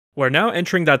We're now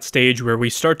entering that stage where we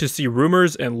start to see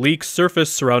rumors and leaks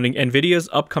surface surrounding Nvidia's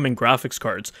upcoming graphics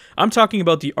cards. I'm talking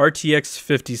about the RTX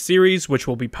 50 series, which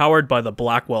will be powered by the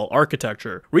Blackwell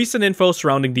architecture. Recent info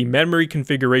surrounding the memory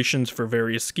configurations for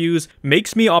various SKUs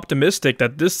makes me optimistic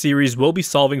that this series will be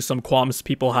solving some qualms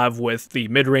people have with the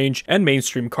mid-range and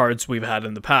mainstream cards we've had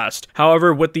in the past.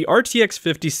 However, with the RTX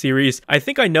 50 series, I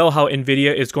think I know how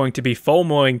Nvidia is going to be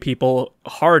FOMOing people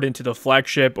hard into the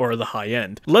flagship or the high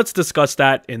end. Let's discuss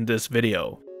that in this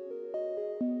video.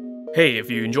 Hey,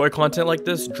 if you enjoy content like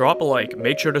this, drop a like,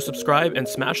 make sure to subscribe, and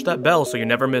smash that bell so you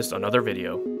never miss another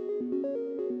video.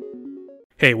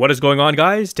 Hey, what is going on,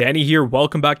 guys? Danny here,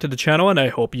 welcome back to the channel, and I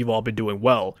hope you've all been doing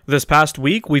well. This past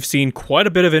week, we've seen quite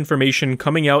a bit of information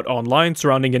coming out online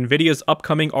surrounding Nvidia's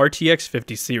upcoming RTX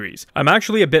 50 series. I'm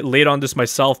actually a bit late on this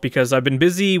myself because I've been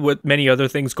busy with many other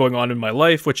things going on in my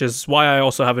life, which is why I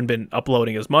also haven't been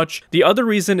uploading as much. The other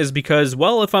reason is because,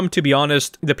 well, if I'm to be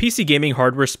honest, the PC gaming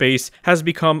hardware space has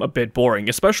become a bit boring,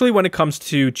 especially when it comes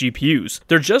to GPUs.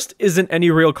 There just isn't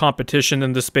any real competition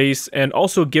in the space, and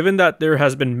also given that there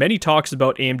has been many talks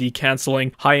about AMD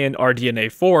canceling high-end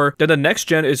RDNA 4, then the next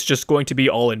gen is just going to be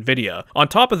all Nvidia. On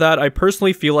top of that, I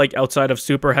personally feel like outside of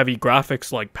super heavy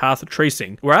graphics like path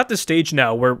tracing, we're at the stage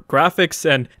now where graphics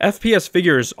and FPS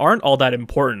figures aren't all that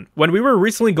important. When we were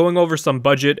recently going over some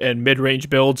budget and mid-range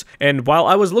builds, and while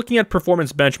I was looking at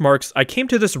performance benchmarks, I came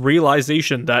to this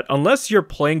realization that unless you're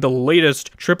playing the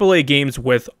latest AAA games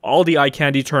with all the eye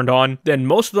candy turned on, then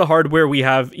most of the hardware we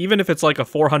have, even if it's like a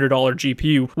 $400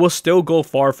 GPU, will still go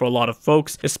far for a lot of folks,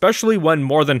 especially when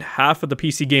more than half of the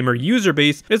PC gamer user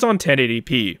base is on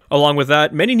 1080p. Along with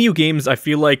that, many new games I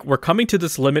feel like we're coming to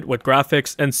this limit with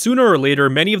graphics, and sooner or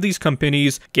later many of these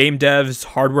companies, game devs,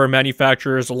 hardware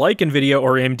manufacturers like Nvidia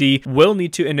or AMD will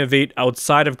need to innovate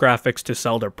outside of graphics to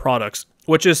sell their products,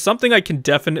 which is something I can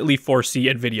definitely foresee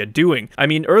Nvidia doing. I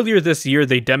mean, earlier this year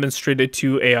they demonstrated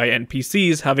two AI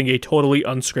NPCs having a totally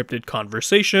unscripted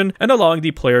conversation and allowing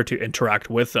the player to interact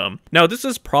with them. Now, this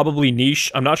is probably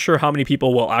niche. I'm not sure how many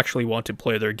people will actually want to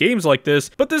play their games like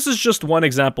this, but this is just one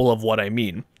example of what I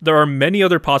mean. There are many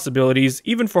other possibilities,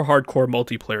 even for hardcore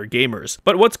multiplayer gamers.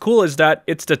 But what's cool is that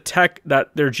it's the tech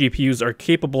that their GPUs are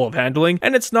capable of handling,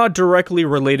 and it's not directly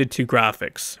related to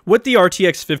graphics. With the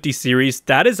RTX 50 series,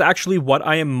 that is actually what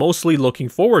I am mostly looking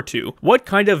forward to. What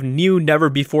kind of new, never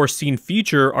before seen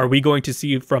feature are we going to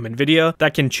see from Nvidia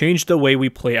that can change the way we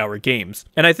play our games?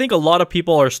 And I think a lot of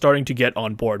people are starting to get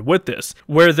on board with this,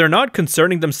 where they're not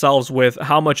concerning themselves with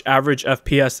how much average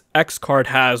FPS X card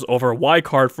has over Y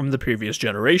card from the previous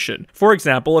generation. For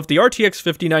example, if the RTX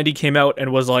 5090 came out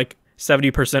and was like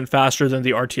 70% faster than the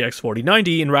RTX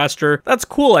 4090 in raster, that's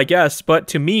cool, I guess, but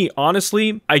to me,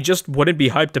 honestly, I just wouldn't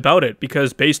be hyped about it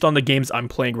because based on the games I'm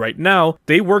playing right now,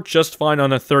 they work just fine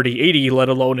on a 3080, let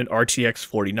alone an RTX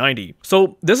 4090.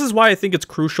 So this is why I think it's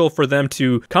crucial for them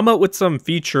to come out with some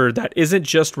feature that isn't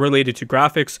just related to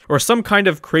graphics or some kind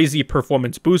of crazy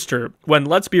performance booster, when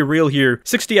let's be real here,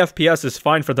 60 FPS is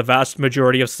fine for the vast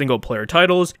majority of single player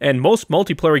titles, and most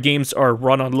multiplayer games are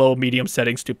run on low medium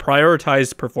settings to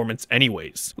prioritize performance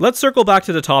anyways. Let's circle back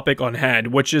to the topic on hand,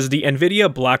 which is the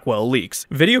Nvidia Blackwell leaks.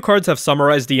 Video Cards have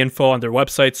summarized the info on their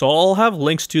website, so I'll have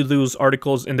links to those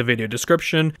articles in the video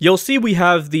description. You'll see we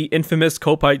have the infamous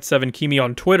Kopite7kimi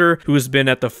on Twitter, who has been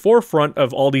at the forefront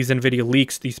of all these Nvidia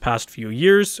leaks these past few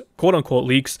years, quote-unquote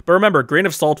leaks. But remember, grain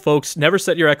of salt, folks, never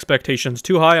set your expectations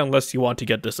too high unless you want to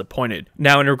get disappointed.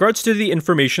 Now, in regards to the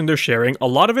information they're sharing, a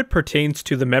lot of it pertains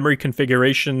to the memory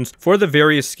configurations for the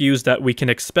various SKUs that we can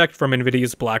expect from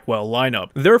Nvidia's Blackwell lineup.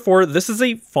 Therefore, this is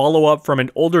a follow-up from an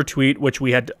older tweet which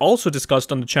we had also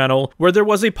discussed on the channel, where there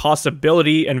was a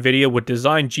possibility Nvidia would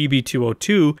design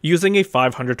GB202 using a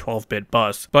 512-bit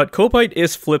bus. But Kopite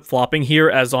is flip-flopping here,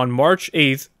 as on March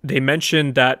 8th, they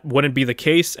mentioned that wouldn't be the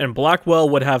case and Blackwell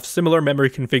would have similar memory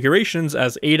configurations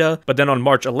as Ada, but then on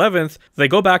March 11th, they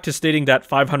go back to stating that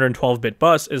 512-bit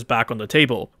bus is back on the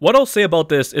table. What I'll say about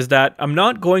this is that I'm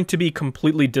not going to be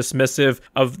completely dismissive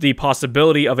of the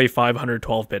possibility of a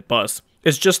 512-bit bus.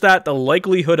 It's just that the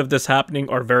likelihood of this happening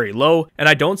are very low, and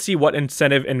I don't see what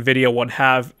incentive Nvidia would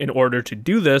have in order to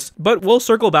do this, but we'll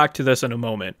circle back to this in a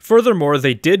moment. Furthermore,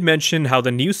 they did mention how the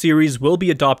new series will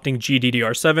be adopting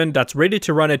GDDR7 that's rated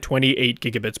to run at 28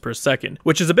 gigabits per second,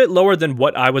 which is a bit lower than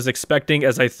what I was expecting,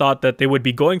 as I thought that they would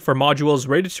be going for modules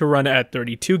rated to run at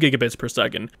 32 gigabits per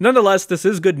second. Nonetheless, this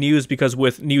is good news because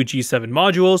with new G7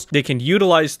 modules, they can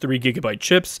utilize 3 gigabyte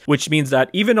chips, which means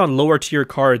that even on lower tier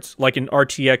cards like an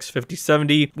RTX 5070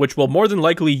 5070, which will more than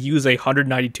likely use a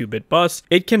 192-bit bus,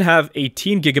 it can have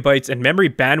 18 gigabytes, and memory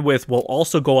bandwidth will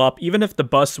also go up even if the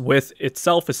bus width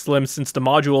itself is slim, since the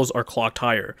modules are clocked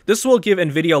higher. This will give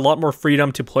Nvidia a lot more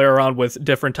freedom to play around with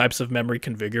different types of memory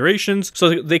configurations,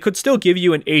 so they could still give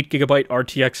you an 8GB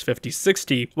RTX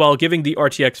 5060 while giving the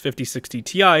RTX 5060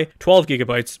 Ti 12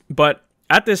 gigabytes, but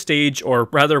at this stage, or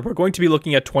rather we're going to be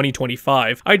looking at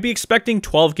 2025, I'd be expecting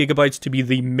 12 gigabytes to be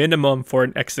the minimum for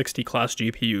an X60 class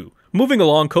GPU. Moving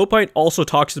along, Kopite also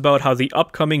talks about how the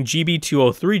upcoming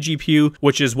GB203 GPU,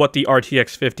 which is what the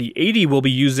RTX 5080 will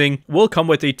be using, will come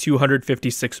with a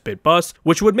 256-bit bus,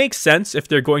 which would make sense if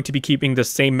they're going to be keeping the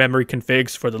same memory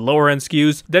configs for the lower end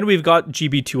SKUs. Then we've got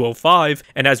GB205,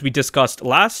 and as we discussed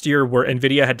last year where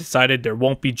Nvidia had decided there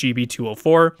won't be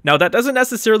GB204. Now that doesn't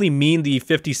necessarily mean the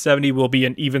 5070 will be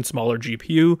an even smaller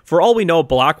GPU. For all we know,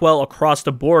 Blackwell across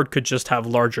the board could just have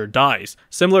larger dies,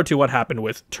 similar to what happened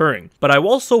with Turing. But I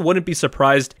also wouldn't be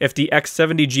surprised if the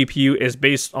X70 GPU is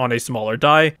based on a smaller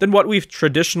die than what we've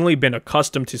traditionally been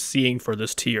accustomed to seeing for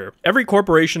this tier. Every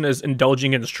corporation is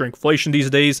indulging in shrinkflation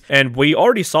these days, and we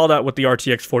already saw that with the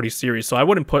RTX 40 series, so I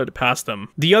wouldn't put it past them.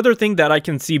 The other thing that I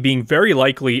can see being very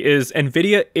likely is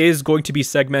Nvidia is going to be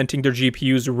segmenting their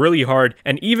GPUs really hard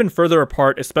and even further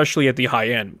apart, especially at the high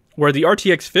end, where the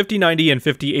RTX 5090 and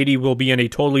 5080 will be in a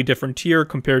totally different tier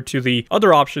compared to the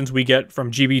other options we get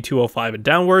from GB205 and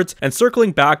downwards. And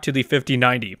circling back to the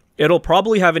 5090, it'll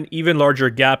probably have an even larger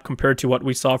gap compared to what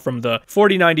we saw from the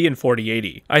 4090 and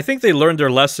 4080. I think they learned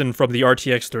their lesson from the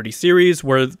RTX 30 series,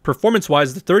 where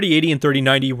performance-wise the 3080 and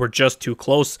 3090 were just too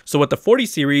close. So with the 40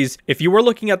 series, if you were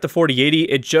looking at the 4080,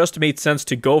 it just made sense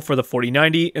to go for the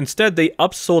 4090. Instead, they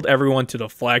upsold everyone to the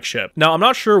Flagship. Now, I'm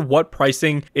not sure what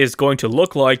pricing is going to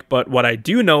look like, but what I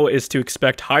do know is to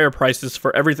expect higher prices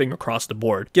for everything across the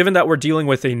board, given that we're dealing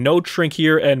with a node shrink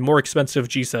here and more expensive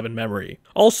G7 memory.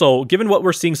 Also, given what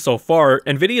we're seeing so far,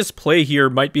 Nvidia's play here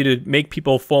might be to make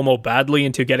people FOMO badly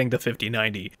into getting the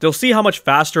 5090. They'll see how much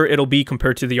faster it'll be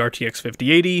compared to the RTX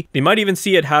 5080. They might even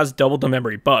see it has double the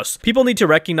memory bus. People need to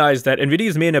recognize that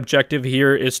Nvidia's main objective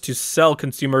here is to sell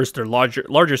consumers their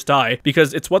largest die,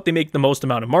 because it's what they make the most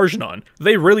amount of margin on.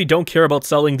 They really don't care about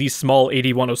selling these small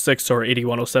 8106 or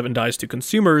 8107 dies to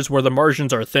consumers where the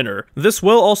margins are thinner. This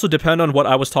will also depend on what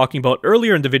I was talking about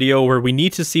earlier in the video, where we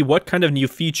need to see what kind of new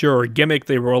feature or gimmick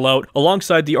they roll out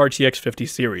alongside the RTX 50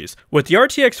 series. With the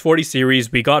RTX 40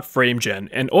 series, we got frame gen,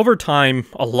 and over time,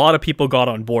 a lot of people got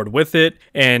on board with it,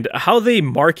 and how they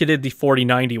marketed the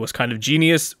 4090 was kind of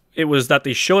genius. It was that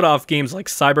they showed off games like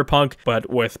Cyberpunk, but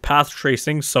with path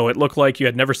tracing, so it looked like you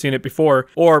had never seen it before.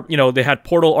 Or, you know, they had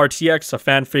Portal RTX, a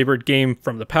fan favorite game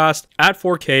from the past, at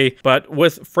 4K, but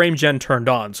with frame gen turned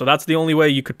on. So that's the only way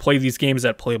you could play these games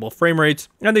at playable frame rates.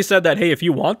 And they said that, hey, if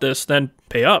you want this, then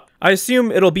pay up. I assume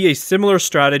it'll be a similar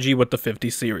strategy with the 50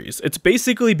 series. It's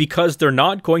basically because they're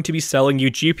not going to be selling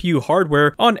you GPU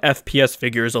hardware on FPS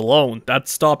figures alone. That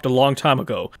stopped a long time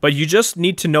ago. But you just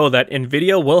need to know that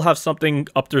Nvidia will have something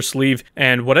up their sleeve,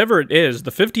 and whatever it is, the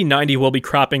 5090 will be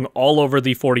crapping all over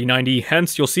the 4090,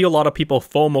 hence you'll see a lot of people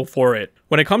FOMO for it.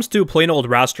 When it comes to plain old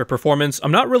raster performance,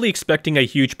 I'm not really expecting a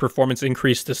huge performance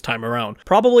increase this time around.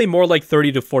 Probably more like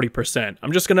 30 to 40%.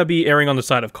 I'm just gonna be erring on the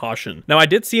side of caution. Now, I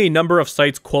did see a number of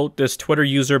sites quote this Twitter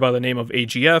user by the name of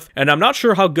AGF, and I'm not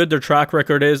sure how good their track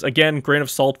record is, again, grain of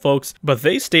salt folks, but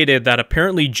they stated that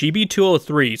apparently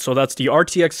GB203, so that's the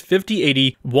RTX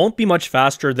 5080, won't be much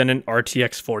faster than an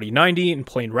RTX 4090 in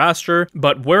plain raster,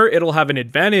 but where it'll have an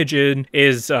advantage in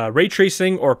is ray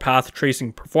tracing or path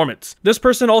tracing performance. This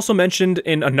person also mentioned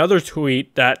in another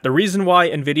tweet that the reason why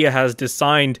Nvidia has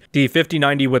designed the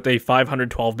 5090 with a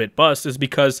 512-bit bus is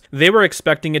because they were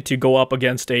expecting it to go up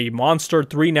against a monster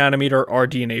 3nm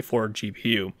RDNA 4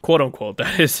 GPU, quote unquote.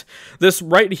 That is, this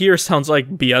right here sounds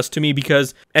like BS to me,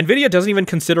 because Nvidia doesn't even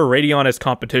consider Radeon as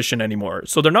competition anymore,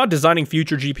 so they're not designing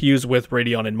future GPUs with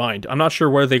Radeon in mind. I'm not sure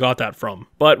where they got that from.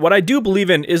 But what I do believe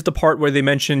in is the part where they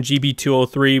mention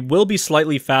GB203 will be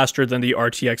slightly faster than the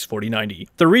RTX 4090.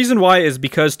 The reason why is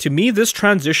because to me this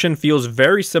transition feels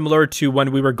very similar to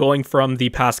when we were going from the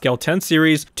Pascal 10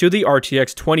 series to the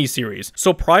RTX 20 series.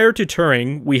 So prior to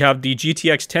Turing, we have the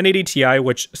GTX 1080 Ti,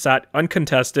 which sat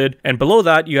uncontested, and below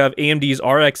that you have AMD's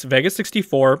RX Vega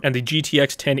 64 and the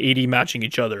GTX 1080 matching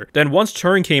each other. Then once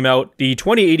Turing came out, the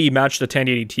 2080 matched the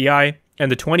 1080 Ti,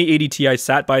 and the 2080 Ti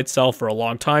sat by itself for a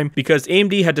long time because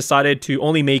AMD had decided to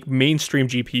only make mainstream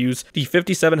GPUs, the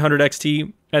 5700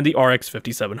 XT and the RX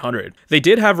 5700. They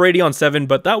did have Radeon 7,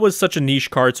 but that was such a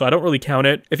niche card, so I don't really count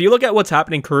it. If you look at what's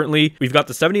happening currently, we've got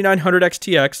the 7900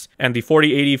 XTX and the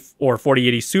 4080 or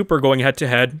 4080 Super going head to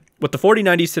head, with the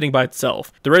 4090 sitting by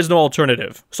itself. There is no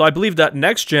alternative. So I believe that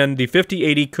next gen, the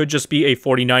 5080 could just be a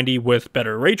 4090 with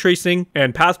better ray tracing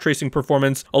and path tracing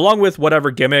performance, along with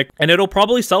whatever gimmick, and it'll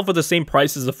probably sell for the same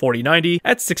price as the 4090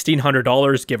 at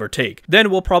 $1,600, give or take. Then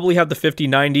we'll probably have the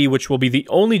 5090, which will be the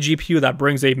only GPU that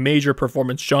brings a major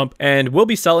performance jump, and will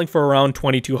be selling for around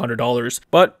 $2,200.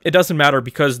 But it doesn't matter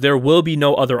because there will be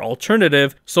no other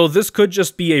alternative, so this could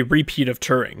just be a repeat of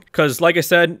Turing. Because like I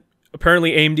said,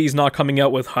 apparently AMD is not coming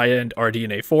out with high-end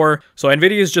RDNA 4, so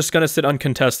Nvidia is just going to sit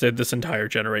uncontested this entire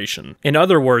generation. In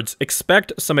other words,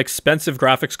 expect some expensive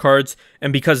graphics cards,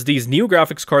 and because these new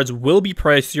graphics cards will be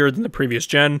pricier than the previous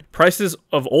gen, prices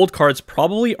of old cards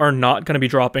probably are not going to be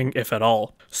dropping, if at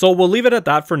all. So we'll leave it at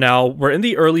that for now. We're in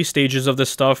the early stages of this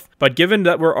stuff, but given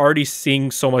that we're already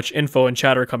seeing so much info and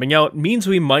chatter coming out, means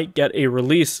we might get a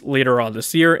release later on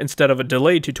this year instead of a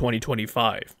delay to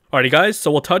 2025. Alrighty guys,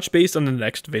 so we'll touch base on the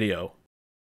next video.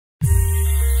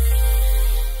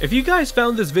 If you guys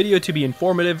found this video to be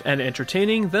informative and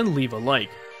entertaining, then leave a like.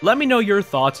 Let me know your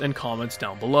thoughts and comments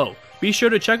down below. Be sure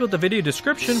to check out the video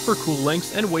description for cool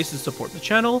links and ways to support the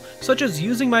channel, such as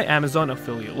using my Amazon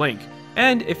affiliate link.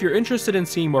 And if you're interested in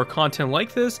seeing more content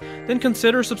like this, then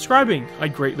consider subscribing.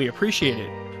 I'd greatly appreciate it.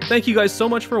 Thank you guys so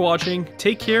much for watching,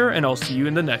 take care, and I'll see you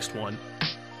in the next one.